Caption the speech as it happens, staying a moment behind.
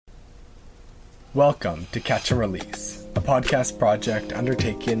Welcome to Catch and Release, a podcast project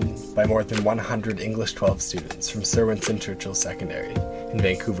undertaken by more than 100 English 12 students from Sir Winston Churchill Secondary in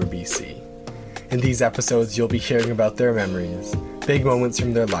Vancouver, BC. In these episodes, you'll be hearing about their memories, big moments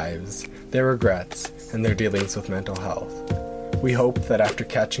from their lives, their regrets, and their dealings with mental health. We hope that after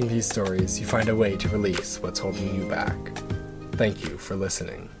catching these stories, you find a way to release what's holding you back. Thank you for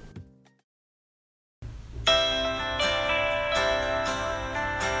listening.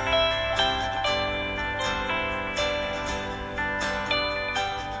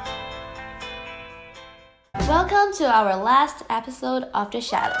 Welcome to our last episode of The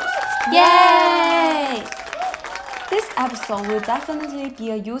Shadows. Yay! This episode will definitely be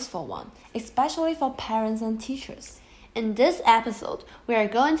a useful one, especially for parents and teachers. In this episode, we are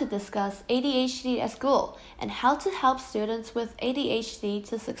going to discuss ADHD at school and how to help students with ADHD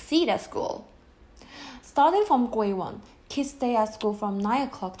to succeed at school. Starting from grade 1, kids stay at school from 9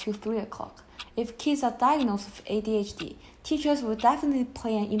 o'clock to 3 o'clock. If kids are diagnosed with ADHD, teachers will definitely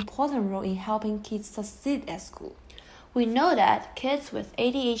play an important role in helping kids succeed at school. We know that kids with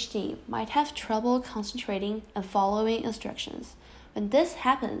ADHD might have trouble concentrating and following instructions. When this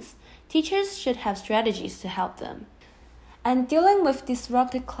happens, teachers should have strategies to help them. And dealing with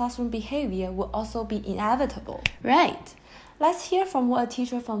disrupted classroom behavior will also be inevitable. Right. Let's hear from what a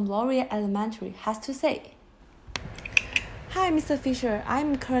teacher from Laurier Elementary has to say. Hi, Mr. Fisher.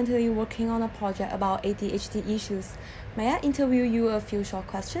 I'm currently working on a project about ADHD issues. May I interview you a few short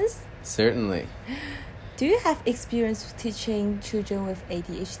questions? Certainly. Do you have experience teaching children with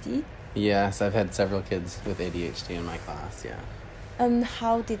ADHD? Yes, I've had several kids with ADHD in my class, yeah.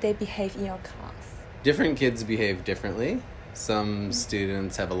 How did they behave in your class? Different kids behave differently. Some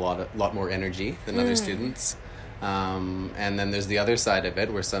students have a lot more energy than other students. And then there's the other side of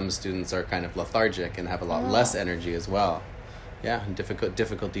it where some students are kind of lethargic and have a lot less energy as well. Yeah,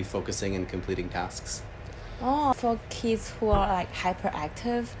 difficulty focusing and completing tasks. For kids who are like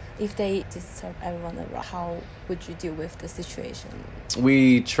hyperactive, if they disturb everyone around, how would you deal with the situation?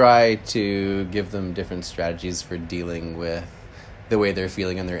 We try to give them different strategies for dealing with the way they're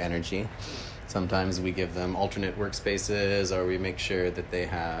feeling and their energy. Sometimes we give them alternate workspaces, or we make sure that they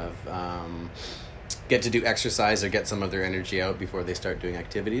have get to do exercise or get some of their energy out before they start doing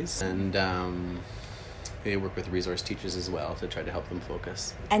activities. And we work with resource teachers as well to try to help them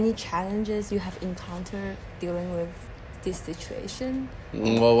focus. Any challenges you have encountered dealing with this situation?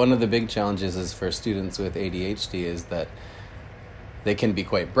 Well, one of the big challenges is for students with ADHD is that they can be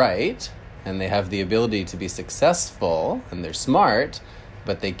quite bright and they have the ability to be successful and they're smart,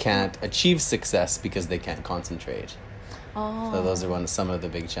 but they can't achieve success because they can't concentrate. So those are some of the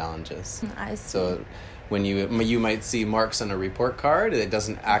big challenges. I see. So when you might see marks on a report card, it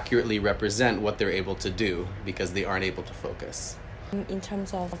doesn't accurately represent what they're able to do because they aren't able to focus. In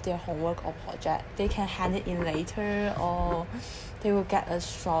terms of their homework or project, they can hand it in later, or they will get a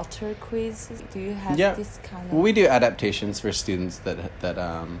shorter quiz. Do you have this kind of... We do adaptations for students that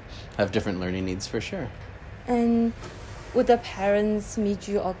have different learning needs for sure. And would the parents meet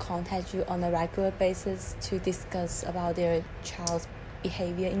you or contact you on a regular basis to discuss about their child's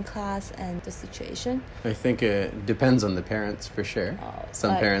behavior in class and the situation? I think it depends on the parents for sure.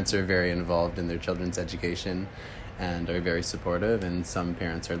 Some parents are very involved in their children's education and are very supportive, and some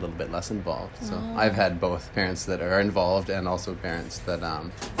parents are a little bit less involved. So I've had both parents that are involved and also parents that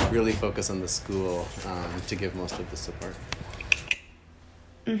really focus on the school to give most of the support.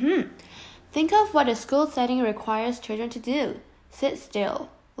 Think of what a school setting requires children to do. Sit still,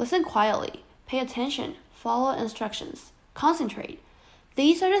 listen quietly, pay attention, follow instructions, concentrate.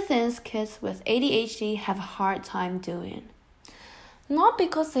 These are the things kids with ADHD have a hard time doing. Not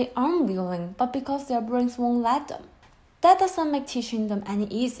because they aren't willing, but because their brains won't let them. That doesn't make teaching them any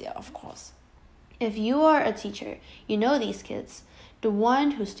easier, of course. If you are a teacher, you know these kids. The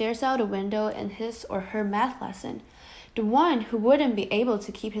one who stares out a window in his or her math lesson. The one who wouldn't be able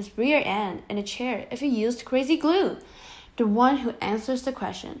to keep his rear end in a chair if he used crazy glue. The one who answers the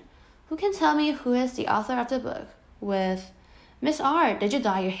question, "Who can tell me who is the author of the book?" with, "Miss R, did you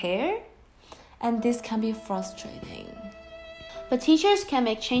dye your hair?" And this can be frustrating. But teachers can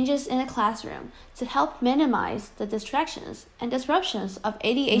make changes in a classroom to help minimize the distractions and disruptions of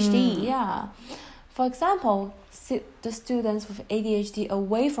ADHD. For example, sit the students with ADHD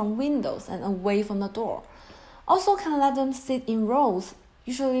away from windows and away from the door. Also can let them sit in rows,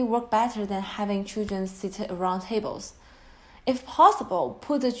 usually work better than having children seated around tables. If possible,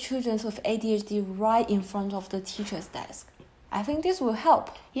 put the children with ADHD right in front of the teacher's desk. I think this will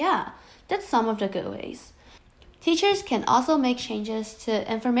help. Yeah, that's some of the good ways. Teachers can also make changes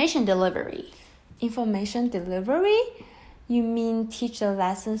to information delivery. Information delivery? You mean teach the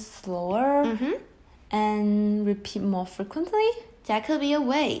lesson slower and repeat more frequently? That could be a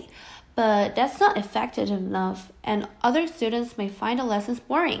way, but that's not effective enough, and other students may find the lessons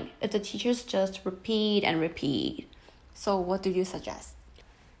boring if the teachers just repeat and repeat. So what do you suggest?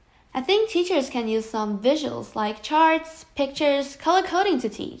 I think teachers can use some visuals like charts, pictures, color coding to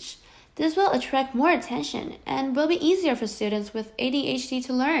teach. This will attract more attention and will be easier for students with ADHD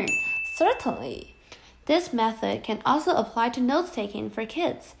to learn. Certainly. This method can also apply to note-taking for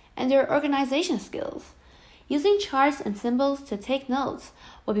kids and their organization skills. Using charts and symbols to take notes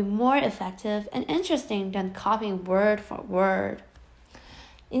will be more effective and interesting than copying word for word.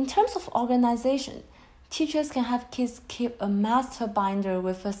 In terms of organization, teachers can have kids keep a master binder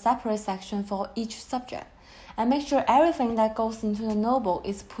with a separate section for each subject and make sure everything that goes into the notebook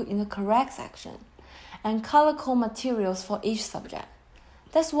is put in the correct section and color code materials for each subject.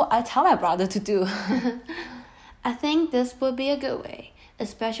 That's what I tell my brother to do. I think this would be a good way,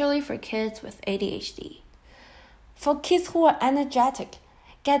 especially for kids with ADHD. For kids who are energetic,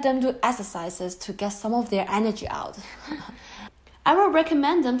 get them to do exercises to get some of their energy out. I would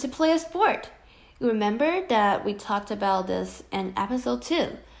recommend them to play a sport. You remember that we talked about this in episode 2.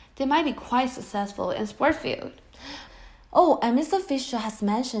 They might be quite successful in sport field. Oh, and Mr. Fisher has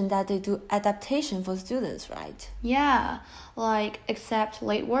mentioned that they do adaptation for students, right? Yeah, like accept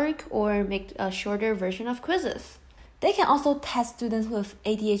late work or make a shorter version of quizzes. They can also test students with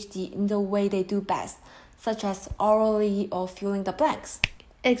ADHD in the way they do best, such as orally or filling the blanks.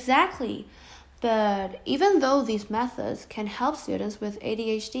 Exactly. But even though these methods can help students with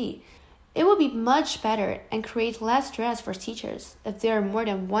ADHD, it would be much better and create less stress for teachers if there are more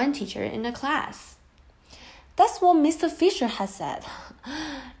than one teacher in a class. That's what Mr. Fisher has said.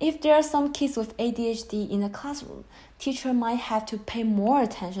 If there are some kids with ADHD in a classroom, teacher might have to pay more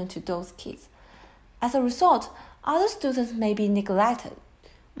attention to those kids. As a result, other students may be neglected.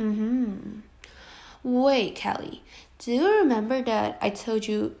 Wait, Kelly, do you remember that I told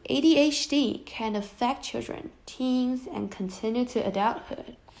you ADHD can affect children, teens, and continue to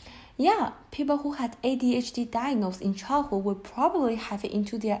adulthood? Yeah, people who had ADHD diagnosed in childhood will probably have it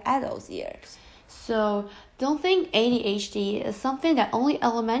into their adult years. So, don't think ADHD is something that only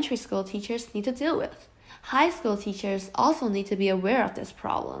elementary school teachers need to deal with. High school teachers also need to be aware of this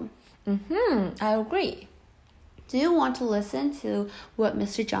problem. I agree. Do you want to listen to what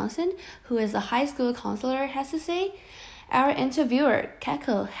Mr. Johnson, who is a high school counselor, has to say? Our interviewer,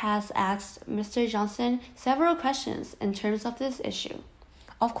 Keiko, has asked Mr. Johnson several questions in terms of this issue.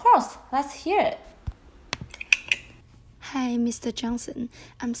 Of course, let's hear it. Hi, Mr. Johnson.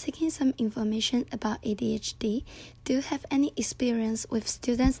 I'm seeking some information about ADHD. Do you have any experience with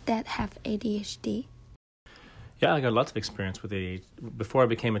students that have ADHD? Yeah, I got lots of experience with ADHD. Before I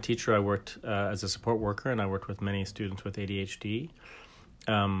became a teacher, I worked as a support worker, and I worked with many students with ADHD.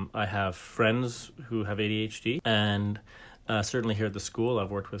 I have friends who have ADHD, and certainly here at the school,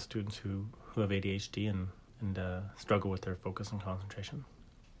 I've worked with students who have ADHD and struggle with their focus and concentration.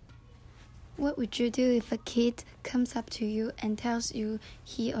 What would you do if a kid comes up to you and tells you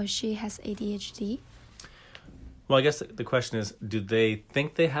he or she has ADHD? Well, I guess the question is, do they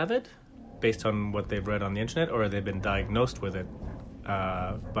think they have it based on what they've read on the internet, or have they been diagnosed with it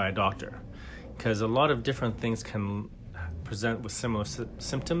by a doctor? Because a lot of different things can present with similar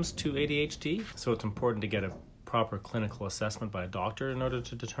symptoms to ADHD, so it's important to get a proper clinical assessment by a doctor in order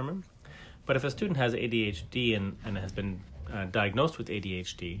to determine. But if a student has ADHD and has been diagnosed with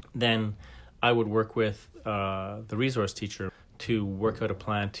ADHD, then I would work with the resource teacher to work out a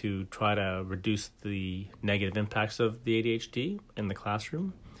plan to try to reduce the negative impacts of the ADHD in the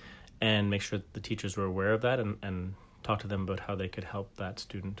classroom and make sure that the teachers were aware of that and talk to them about how they could help that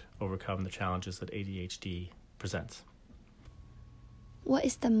student overcome the challenges that ADHD presents. What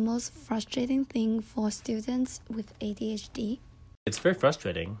is the most frustrating thing for students with ADHD? It's very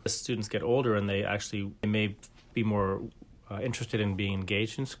frustrating. As students get older and they may be more interested in being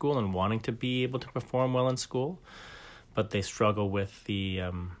engaged in school and wanting to be able to perform well in school, but they struggle with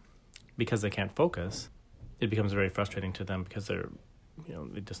because they can't focus. It becomes very frustrating to them because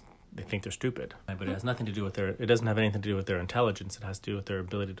they think they're stupid. But it has nothing to do with it doesn't have anything to do with their intelligence. It has to do with their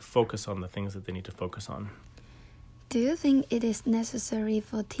ability to focus on the things that they need to focus on. Do you think it is necessary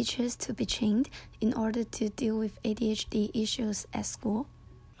for teachers to be trained in order to deal with ADHD issues at school?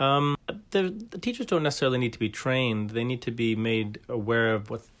 The teachers don't necessarily need to be trained. They need to be made aware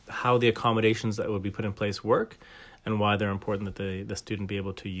of how the accommodations that would be put in place work and why they're important that the student be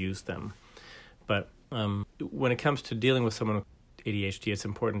able to use them. But when it comes to dealing with someone with ADHD, it's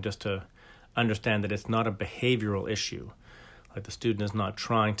important just to understand that it's not a behavioral issue. Like the student is not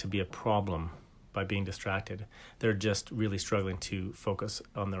trying to be a problem by being distracted. They're just really struggling to focus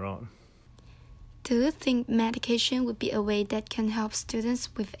on their own. Do you think medication would be a way that can help students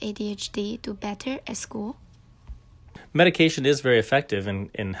with ADHD do better at school? Medication is very effective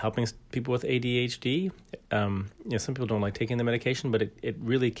in helping people with ADHD. Some people don't like taking the medication, but it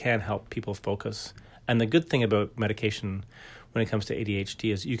really can help people focus. And the good thing about medication when it comes to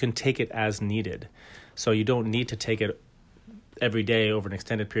ADHD is you can take it as needed. So you don't need to take it every day over an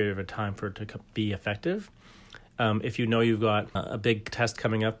extended period of time for it to be effective. If you know you've got a big test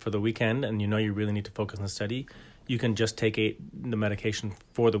coming up for the weekend and you know you really need to focus on the study, you can just take the medication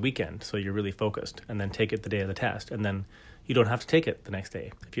for the weekend so you're really focused, and then take it the day of the test. And then you don't have to take it the next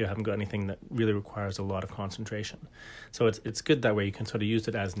day if you haven't got anything that really requires a lot of concentration. So it's good that way. You can sort of use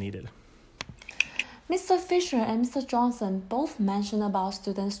it as needed. Mr. Fisher and Mr. Johnson both mentioned about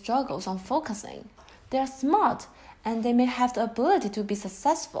students' struggles on focusing. They are smart and they may have the ability to be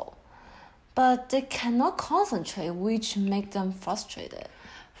successful, but they cannot concentrate, which makes them frustrated.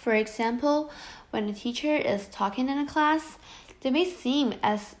 For example, when a teacher is talking in a class, they may seem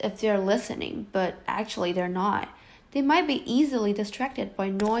as if they're listening, but actually they're not. They might be easily distracted by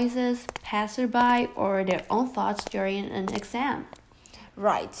noises, passerby, or their own thoughts during an exam.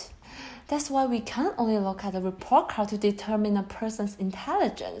 Right. That's why we can't only look at the report card to determine a person's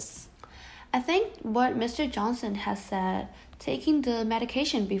intelligence. I think what Mr. Johnson has said, taking the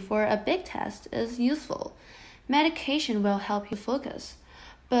medication before a big test is useful. Medication will help you focus,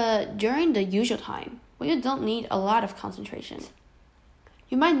 but during the usual time, when you don't need a lot of concentration,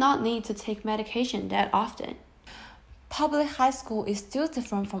 you might not need to take medication that often. Public high school is still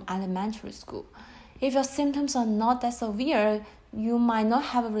different from elementary school. If your symptoms are not that severe, you might not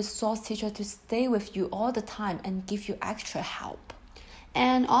have a resource teacher to stay with you all the time and give you extra help.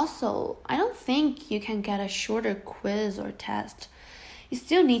 And also, I don't think you can get a shorter quiz or test. You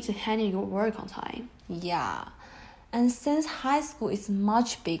still need to hand in your work on time. Yeah, and since high school is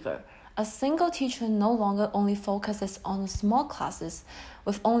much bigger, a single teacher no longer only focuses on small classes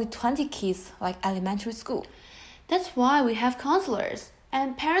with only 20 kids like elementary school. That's why we have counselors.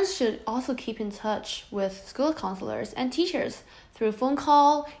 And parents should also keep in touch with school counselors and teachers through phone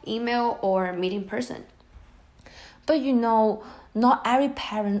call, email, or meet in person. But not every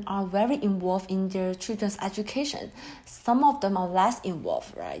parent are very involved in their children's education. Some of them are less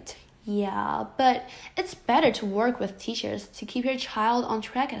involved, right? Yeah, but it's better to work with teachers to keep your child on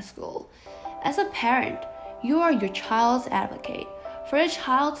track at school. As a parent, you are your child's advocate. For your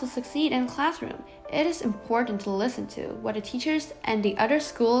child to succeed in the classroom, it is important to listen to what the teachers and the other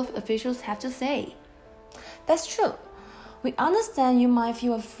school officials have to say. That's true. We understand you might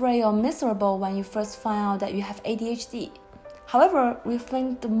feel afraid or miserable when you first find out that you have ADHD. However, we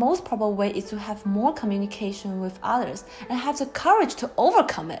think the most proper way is to have more communication with others and have the courage to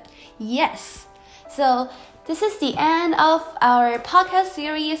overcome it. Yes. So, this is the end of our podcast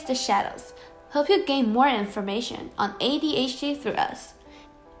series, The Shadows. Hope you gain more information on ADHD through us.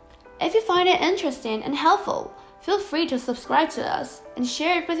 If you find it interesting and helpful, feel free to subscribe to us and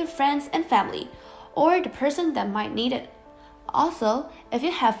share it with your friends and family, or the person that might need it. Also, if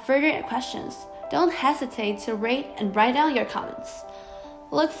you have further questions, don't hesitate to rate and write down your comments.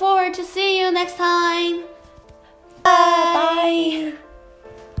 Look forward to see you next time. Bye.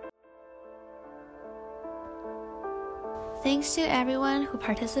 Thanks to everyone who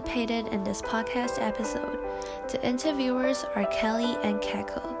participated in this podcast episode. The interviewers are Kelly and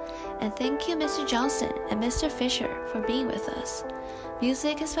Keiko. And thank you Mr. Johnson and Mr. Fisher for being with us.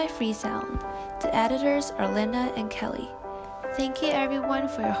 Music is by Freesound. The editors are Linda and Kelly. Thank you everyone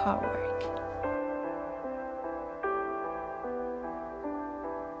for your hard work.